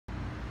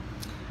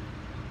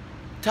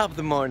Top of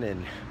the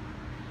morning,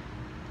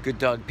 good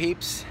dog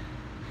peeps.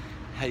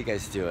 How you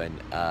guys doing?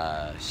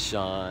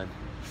 Sean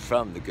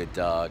from the Good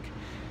Dog.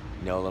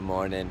 Nola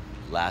morning,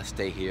 last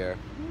day here.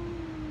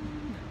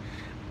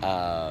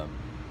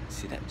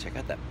 See that? Check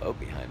out that boat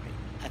behind me.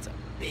 That's a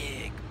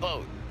big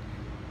boat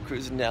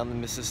cruising down the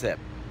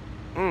Mississippi.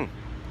 I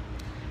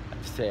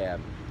have to say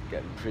I'm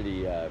getting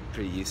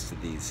pretty used to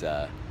these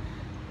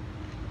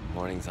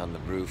mornings on the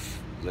roof,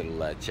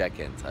 little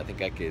check-ins. I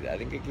think I could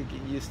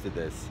get used to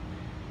this.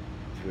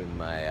 Doing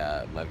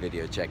my my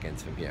video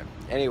check-ins from here.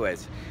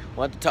 Anyways,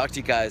 wanted to talk to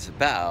you guys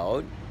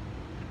about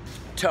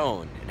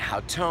tone and how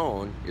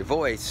tone, your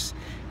voice,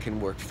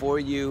 can work for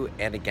you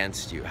and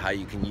against you. How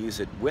you can use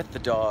it with the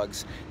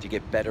dogs to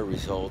get better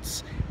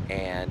results,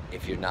 and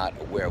if you're not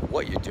aware of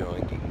what you're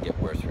doing, you can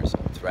get worse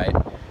results, right?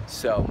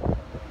 So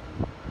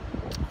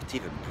it's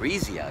even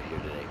breezy out here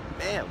today.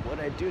 Man,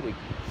 what'd I do to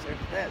deserve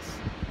this?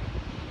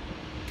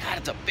 God,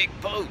 it's a big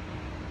boat.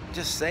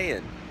 Just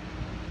saying.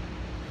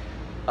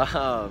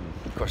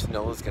 Of course,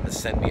 Nola's gonna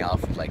send me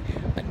off with like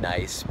a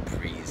nice,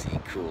 breezy,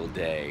 cool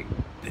day,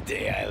 the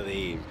day I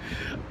leave.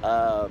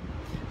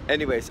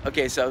 Anyways,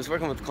 okay, so I was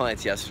working with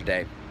clients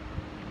yesterday,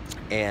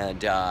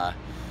 and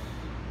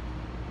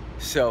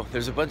so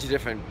there's a bunch of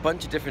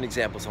different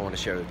examples I want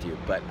to share with you.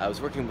 But I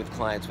was working with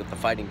clients with the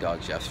fighting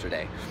dogs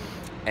yesterday,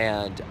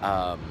 and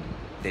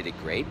they did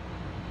great.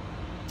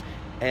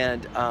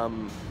 And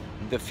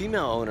the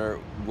female owner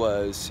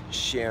was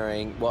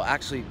sharing. Well,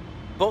 actually,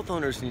 both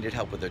owners needed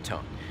help with their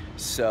tone.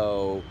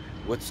 So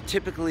what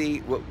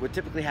typically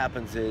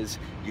happens is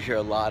you hear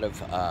a lot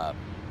of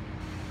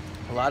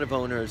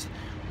owners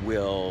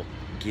will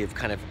give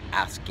kind of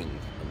asking.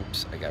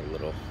 Oops, I got a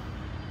little.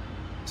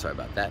 Sorry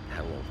about that.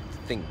 Had a little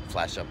thing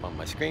flash up on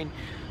my screen.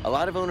 A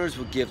lot of owners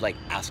will give like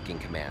asking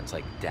commands,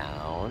 like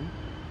down,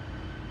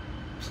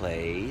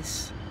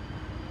 place,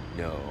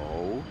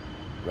 no,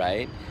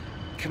 right?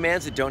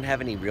 Commands that don't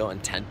have any real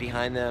intent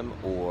behind them,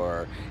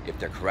 or if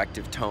they're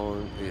corrective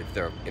tone,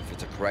 if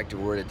it's a corrective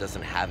word, it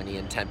doesn't have any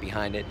intent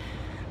behind it.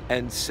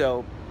 And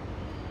so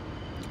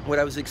what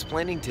I was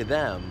explaining to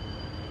them,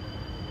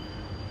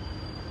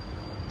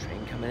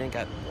 train coming in,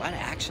 got a lot of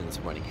action this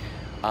morning.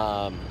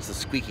 It's the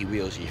squeaky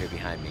wheels you hear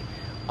behind me.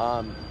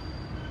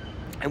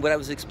 And what I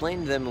was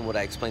explaining to them, and what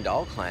I explained to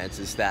all clients,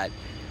 is that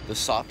the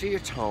softer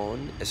your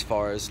tone, as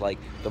far as like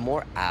the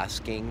more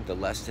asking, the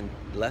less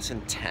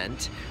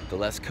intent, the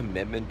less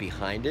commitment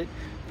behind it,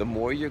 the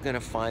more you're going to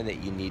find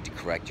that you need to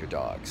correct your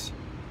dogs.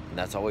 And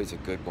that's always a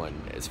good one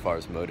as far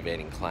as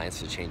motivating clients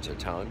to change their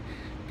tone,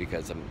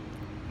 because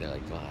they're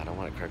like, well, I don't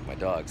want to correct my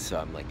dogs. So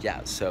I'm like,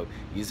 yeah, so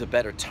use a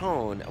better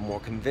tone, a more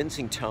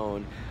convincing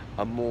tone,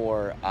 a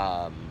more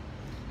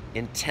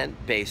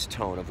intent-based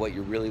tone of what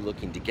you're really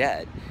looking to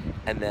get,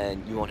 and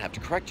then you won't have to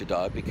correct your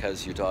dog,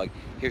 because your dog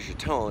hears your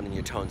tone and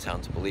your tone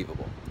sounds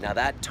believable. Now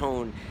that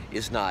tone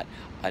is not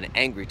an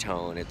angry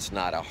tone, it's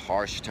not a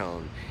harsh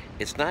tone,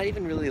 it's not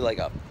even really like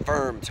a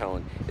firm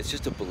tone, it's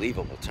just a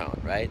believable tone,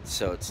 right?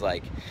 So it's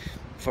like,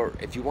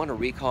 if you want to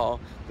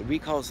recall, the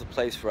recall is the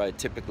place where I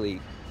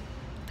typically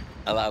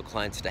allow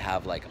clients to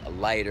have like a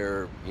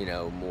lighter, you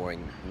know, more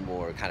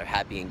kind of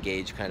happy,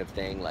 engaged kind of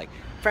thing, like,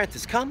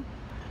 Francis, come,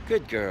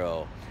 good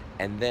girl,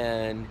 and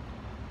then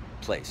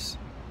place,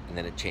 and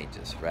then it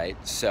changes, right?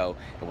 So,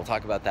 and we'll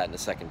talk about that in a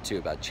second too,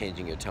 about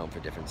changing your tone for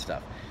different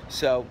stuff.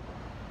 So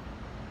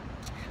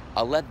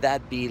I'll let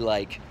that be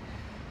like,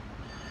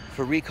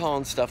 for recall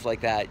and stuff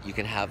like that, you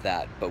can have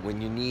that, but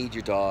when you need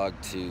your dog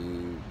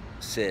to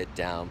sit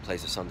down,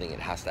 place or something, it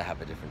has to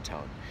have a different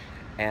tone.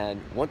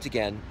 And once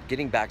again,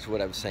 getting back to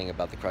what I was saying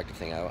about the corrective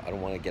thing, I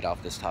don't want to get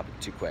off this topic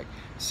too quick.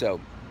 So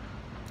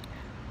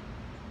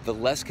the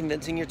less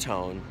convincing your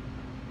tone,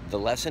 the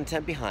less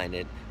intent behind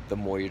it, the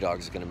more your dog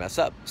is going to mess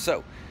up.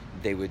 So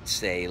they would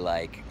say,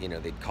 like, you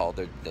know, they'd call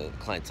the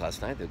clients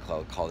last night, they'd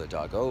call their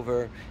dog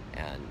over,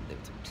 and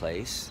they'd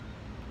place,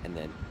 and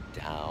then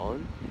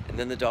down, and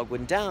then the dog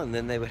wouldn't down, and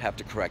then they would have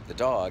to correct the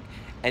dog.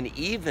 And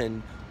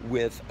even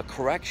with a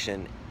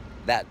correction,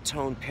 that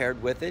tone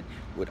paired with it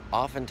would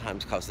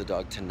oftentimes cause the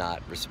dog to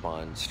not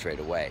respond straight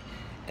away.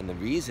 And the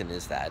reason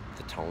is that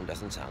the tone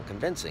doesn't sound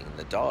convincing.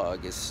 The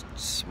dog is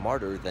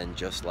smarter than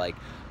just like,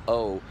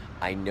 oh,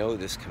 I know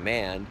this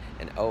command,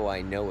 and oh,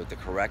 I know what the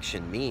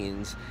correction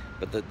means.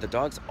 But the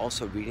dog's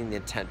also reading the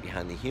intent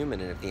behind the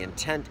human, and if the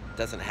intent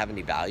doesn't have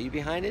any value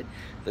behind it,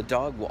 the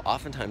dog will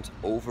oftentimes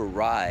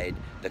override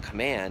the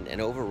command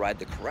and override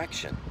the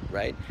correction,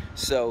 right?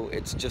 So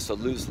it's just a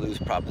lose-lose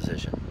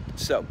proposition.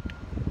 So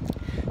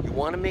you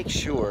want to make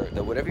sure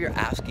that whatever you're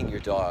asking your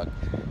dog,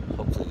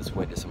 hopefully this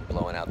wind isn't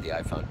blowing out the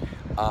iPhone,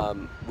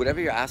 whatever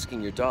you're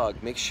asking your dog,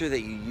 make sure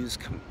that you use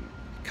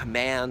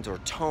command or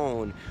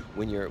tone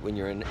when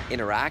you're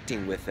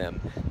interacting with them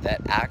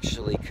that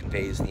actually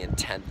conveys the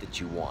intent that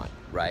you want,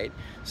 right?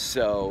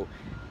 So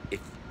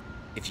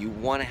if you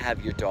want to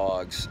have your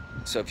dogs,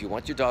 so if you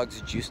want your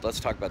dogs juiced, let's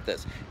talk about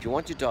this. If you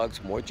want your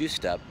dogs more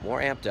juiced up,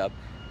 more amped up,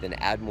 then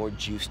add more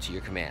juice to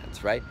your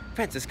commands, right?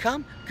 Francis,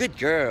 come, good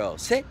girl,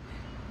 sit,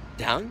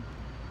 down,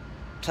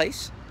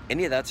 place,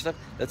 any of that stuff,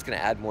 that's going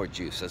to add more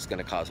juice. That's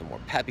going to cause a more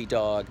peppy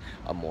dog,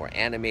 a more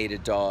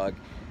animated dog,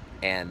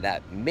 and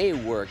that may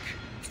work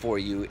for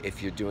you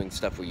if you're doing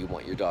stuff where you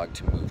want your dog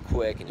to move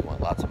quick and you want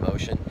lots of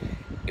motion.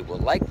 It will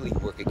likely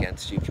work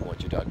against you if you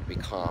want your dog to be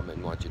calm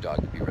and want your dog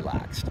to be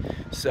relaxed.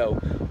 So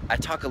I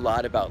talk a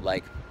lot about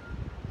like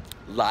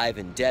live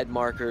and dead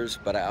markers,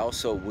 but I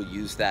also will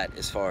use that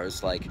as far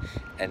as like,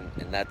 and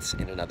that's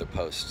in another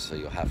post, so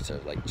you'll have to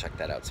like check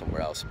that out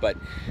somewhere else, but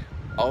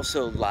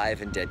also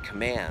live and dead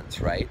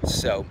commands, right?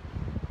 So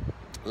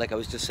like I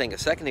was just saying a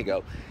second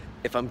ago,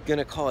 if I'm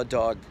gonna call a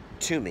dog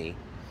to me,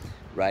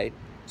 right?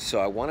 So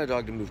I want a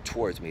dog to move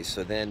towards me,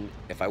 so then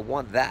if I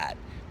want that,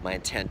 my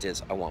intent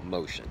is I want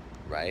motion,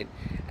 right?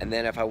 And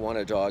then if I want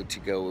a dog to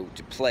go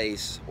to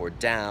place or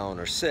down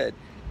or sit,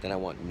 then I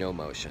want no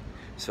motion.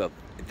 So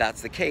if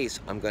that's the case,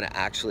 I'm going to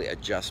actually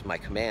adjust my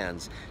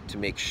commands to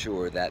make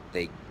sure that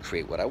they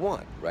create what I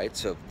want, right?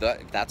 So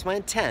if that's my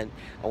intent,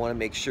 I want to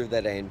make sure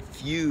that I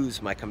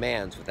infuse my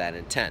commands with that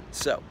intent.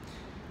 So,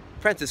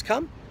 Francis,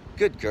 come.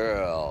 Good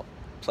girl.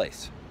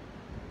 Place.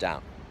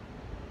 Down.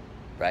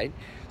 Right?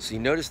 So you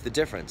notice the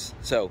difference.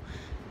 So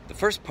the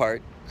first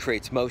part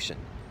creates motion.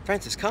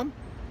 Francis, come.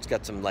 It's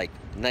got some like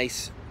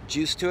nice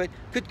juice to it.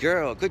 Good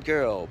girl, good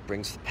girl.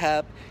 Brings the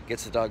pep,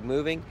 gets the dog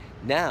moving.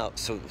 Now,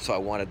 so I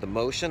wanted the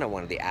motion, I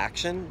wanted the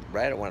action,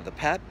 right? I wanted the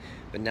pep,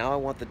 but now I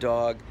want the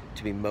dog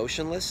to be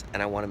motionless,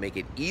 and I want to make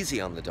it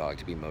easy on the dog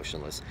to be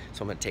motionless.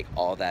 So I'm going to take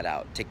all that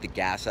out. Take the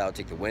gas out,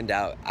 take the wind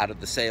out of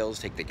the sails,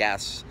 take the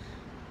gas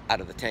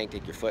out of the tank,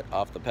 take your foot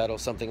off the pedal,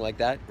 something like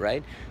that,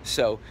 right?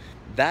 So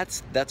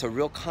that's a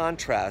real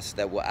contrast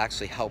that will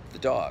actually help the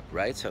dog,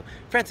 right? So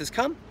Francis,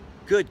 come.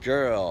 Good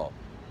girl.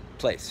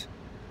 Place.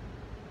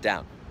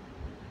 Down.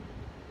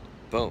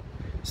 Boom.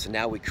 So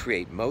now we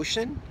create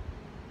motion,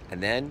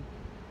 and then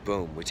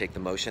boom, we take the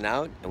motion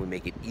out and we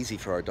make it easy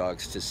for our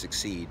dogs to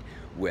succeed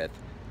with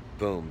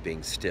boom,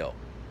 being still.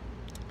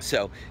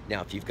 So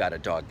now if you've got a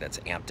dog that's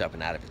amped up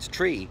and out of its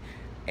tree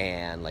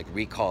and like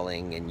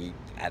recalling and you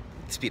at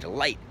the speed of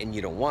light and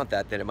you don't want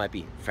that, then it might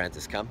be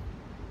Francis, come.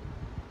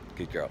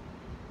 Good girl.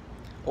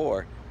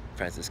 Or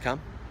Francis,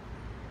 come.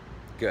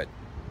 Good.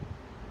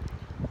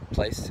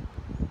 Place.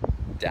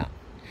 Down.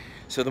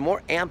 So the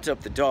more amped up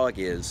the dog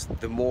is,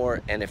 the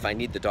more, and if I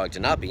need the dog to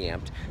not be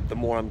amped, the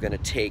more I'm going to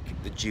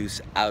take the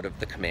juice out of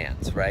the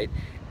commands, right?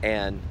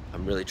 And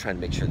I'm really trying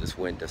to make sure this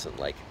wind doesn't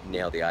like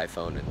nail the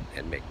iPhone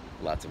and make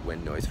lots of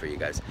wind noise for you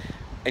guys.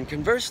 And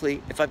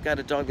conversely, if I've got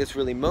a dog that's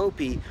really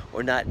mopey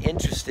or not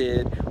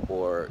interested,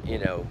 or you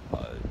know,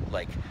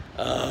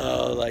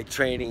 like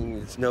training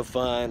is no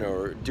fun,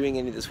 or doing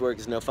any of this work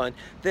is no fun,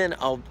 then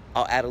I'll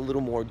add a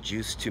little more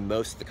juice to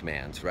most of the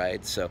commands,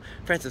 right? So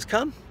Francis,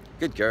 come.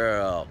 Good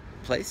girl.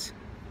 Place.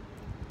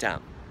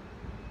 Down.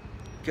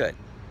 Good.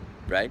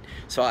 Right?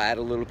 So I'll add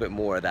a little bit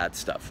more of that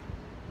stuff.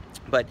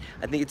 But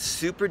I think it's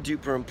super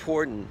duper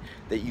important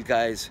that you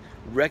guys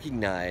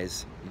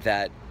recognize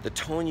that the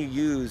tone you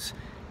use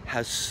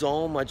has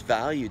so much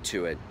value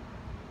to it,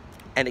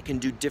 and it can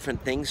do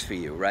different things for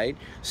you, right?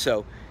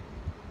 So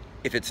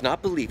if it's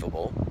not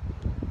believable,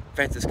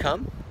 Francis,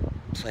 come.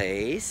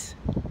 Place.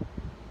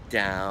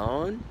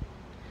 Down.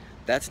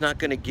 That's not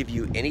going to give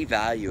you any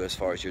value as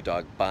far as your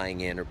dog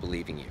buying in or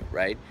believing you,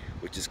 right?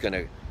 Which is going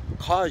to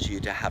cause you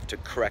to have to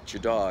correct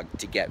your dog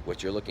to get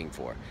what you're looking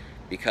for.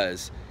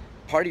 Because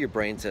part of your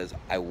brain says,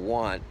 I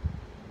want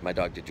my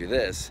dog to do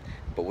this,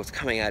 but what's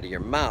coming out of your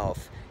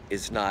mouth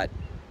is not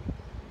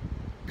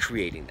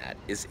creating that,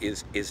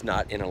 is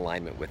not in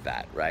alignment with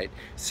that, right?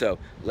 So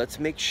let's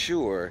make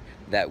sure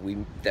that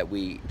we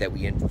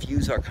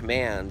infuse our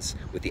commands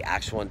with the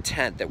actual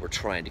intent that we're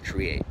trying to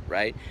create,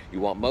 right? You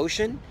want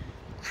motion?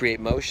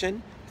 Create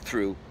motion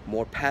through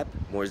more pep,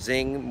 more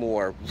zing,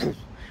 more,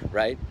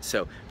 right?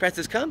 So,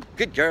 Francis, come.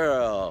 Good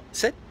girl.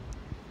 Sit.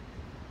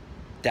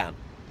 Down.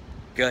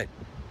 Good,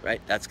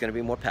 right? That's going to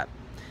be more pep.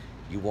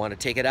 You want to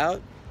take it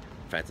out?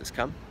 Francis,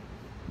 come.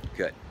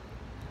 Good.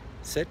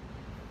 Sit.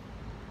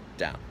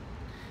 Down.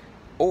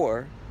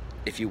 Or,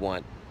 if you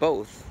want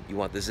both, you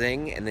want the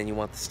zing and then you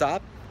want the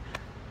stop.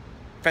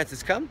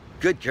 Francis, come.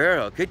 Good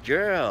girl. Good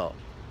girl.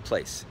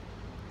 Place.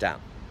 Down.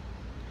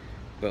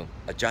 Boom.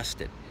 Adjust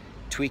it.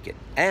 Tweak it.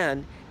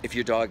 And if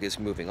your dog is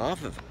moving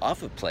off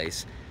of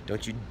place,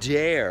 don't you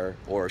dare,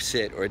 or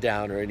sit or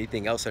down or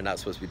anything else they're not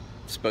supposed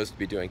to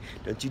be doing,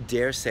 don't you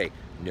dare say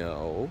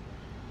no,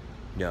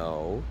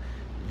 no.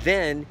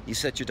 Then you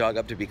set your dog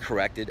up to be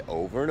corrected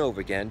over and over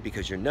again,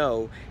 because your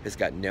no has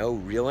got no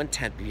real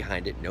intent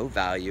behind it, no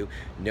value,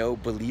 no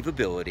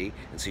believability,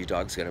 and so your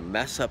dog's going to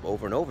mess up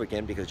over and over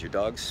again because your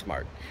dog's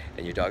smart,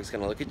 and your dog's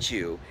going to look at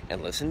you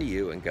and listen to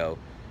you and go,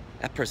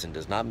 that person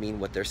does not mean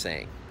what they're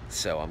saying.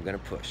 So I'm going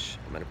to push.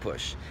 I'm going to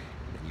push.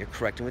 And you're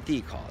correcting with the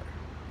e-collar,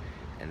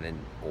 and then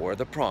or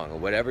the prong, or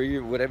whatever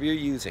you're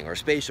using, or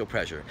spatial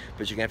pressure.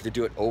 But you're going to have to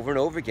do it over and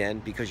over again,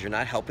 because you're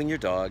not helping your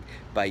dog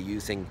by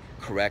using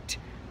correct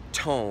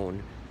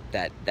tone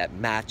that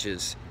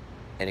matches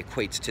and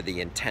equates to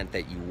the intent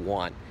that you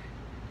want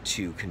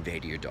to convey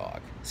to your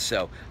dog.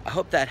 So I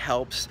hope that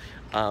helps.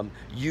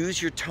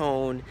 Use your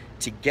tone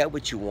to get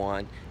what you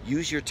want.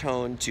 Use your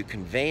tone to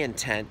convey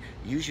intent.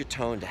 Use your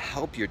tone to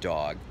help your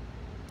dog,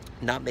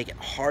 not make it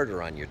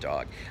harder on your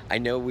dog. I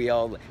know we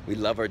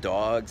love our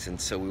dogs,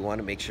 and so we want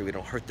to make sure we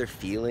don't hurt their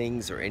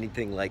feelings or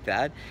anything like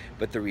that.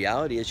 But the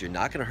reality is you're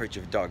not going to hurt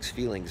your dog's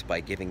feelings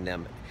by giving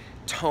them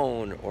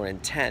tone or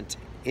intent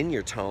in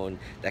your tone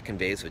that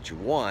conveys what you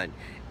want.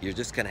 You're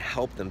just going to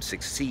help them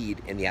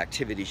succeed in the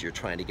activities you're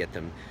trying to get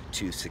them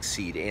to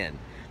succeed in.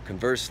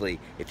 Conversely,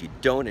 if you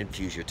don't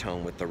infuse your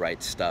tone with the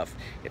right stuff,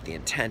 if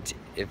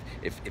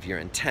your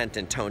intent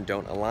and tone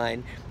don't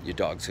align, your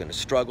dog's going to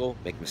struggle,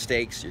 make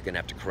mistakes, you're going to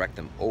have to correct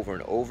them over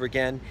and over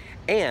again,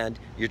 and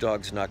your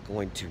dog's not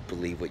going to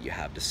believe what you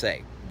have to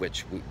say,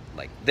 which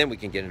then we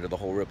can get into the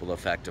whole ripple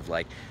effect of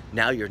like,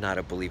 now you're not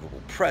a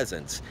believable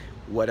presence.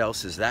 What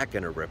else is that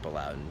going to ripple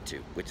out into?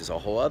 Which is a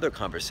whole other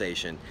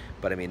conversation,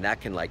 but I mean, that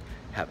can like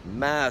have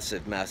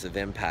massive, massive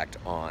impact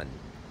on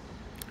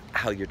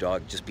how your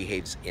dog just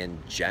behaves in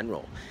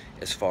general,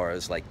 as far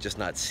as like just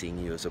not seeing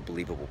you as a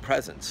believable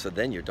presence. So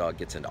then your dog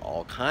gets into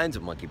all kinds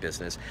of monkey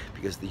business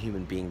because the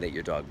human being that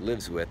your dog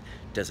lives with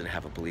doesn't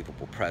have a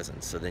believable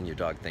presence. So then your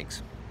dog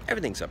thinks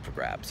everything's up for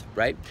grabs,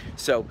 right?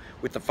 So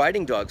with the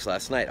fighting dogs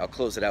last night, I'll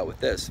close it out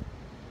with this.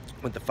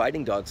 With the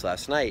fighting dogs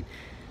last night,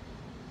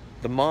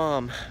 the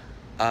mom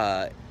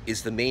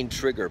is the main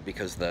trigger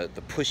because the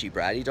pushy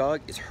bratty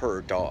dog is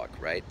her dog,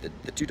 right?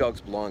 The two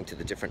dogs belong to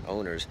the different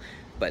owners,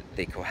 but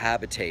they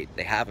cohabitate.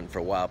 They haven't for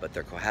a while, but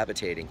they're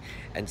cohabitating.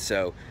 And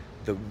so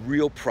the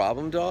real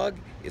problem dog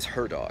is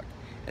her dog.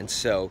 And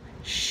so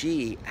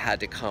she had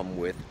to come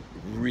with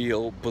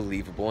real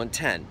believable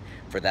intent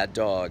for that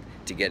dog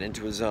to get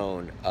into a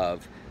zone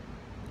of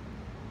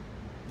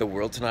the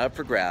world's not up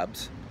for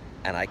grabs,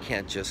 and I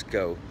can't just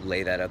go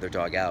lay that other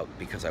dog out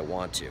because I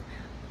want to.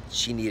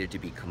 She needed to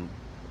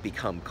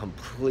become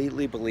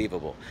completely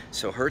believable.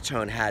 So her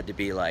tone had to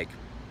be like,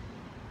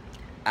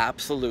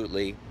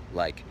 absolutely,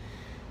 like,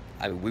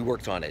 I mean, we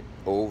worked on it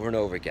over and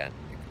over again.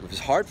 It was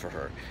hard for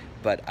her,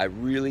 but I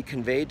really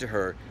conveyed to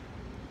her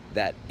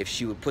that if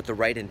she would put the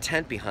right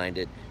intent behind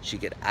it, she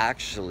could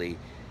actually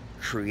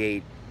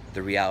create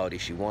the reality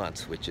she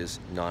wants, which is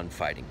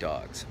non-fighting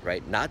dogs,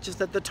 right? Not just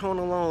that the tone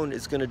alone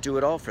is gonna do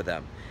it all for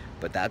them,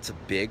 but that's a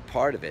big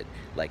part of it.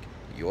 Like,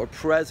 your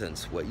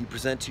presence, what you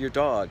present to your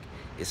dog,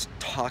 is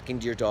talking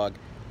to your dog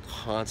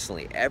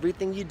constantly.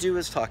 Everything you do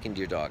is talking to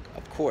your dog,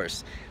 of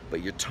course,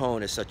 but your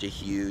tone is such a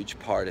huge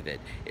part of it.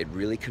 It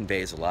really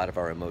conveys a lot of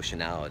our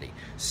emotionality.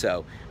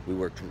 So we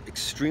worked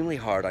extremely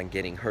hard on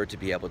getting her to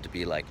be able to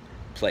be like,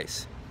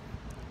 place,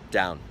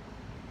 down,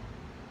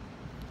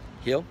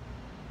 heel,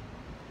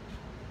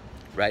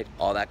 right?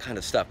 All that kind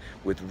of stuff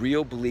with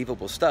real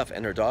believable stuff.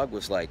 And her dog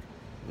was like,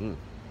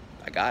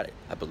 I got it.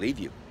 I believe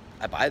you.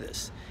 I buy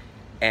this.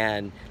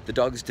 And the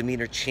dog's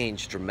demeanor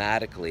changed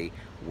dramatically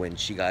when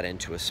she got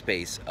into a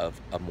space of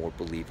a more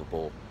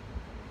believable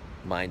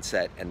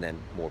mindset and then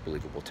more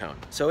believable tone.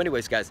 So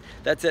anyways, guys,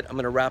 that's it. I'm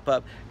gonna wrap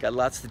up. Got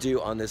lots to do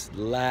on this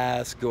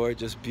last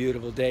gorgeous,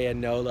 beautiful day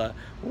in NOLA.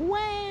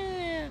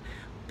 Wah!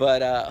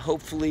 But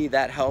hopefully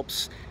that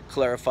helps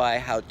clarify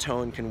how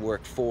tone can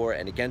work for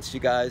and against you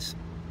guys.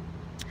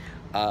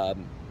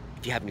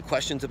 If you have any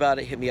questions about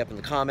it, hit me up in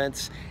the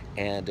comments.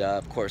 And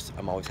of course,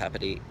 I'm always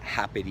happy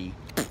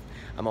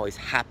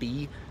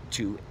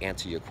to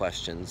answer your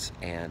questions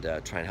and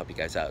try and help you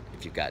guys out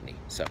if you've got any.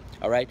 So,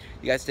 all right,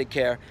 you guys take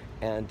care,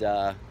 and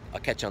I'll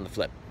catch you on the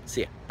flip.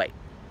 See ya. Bye.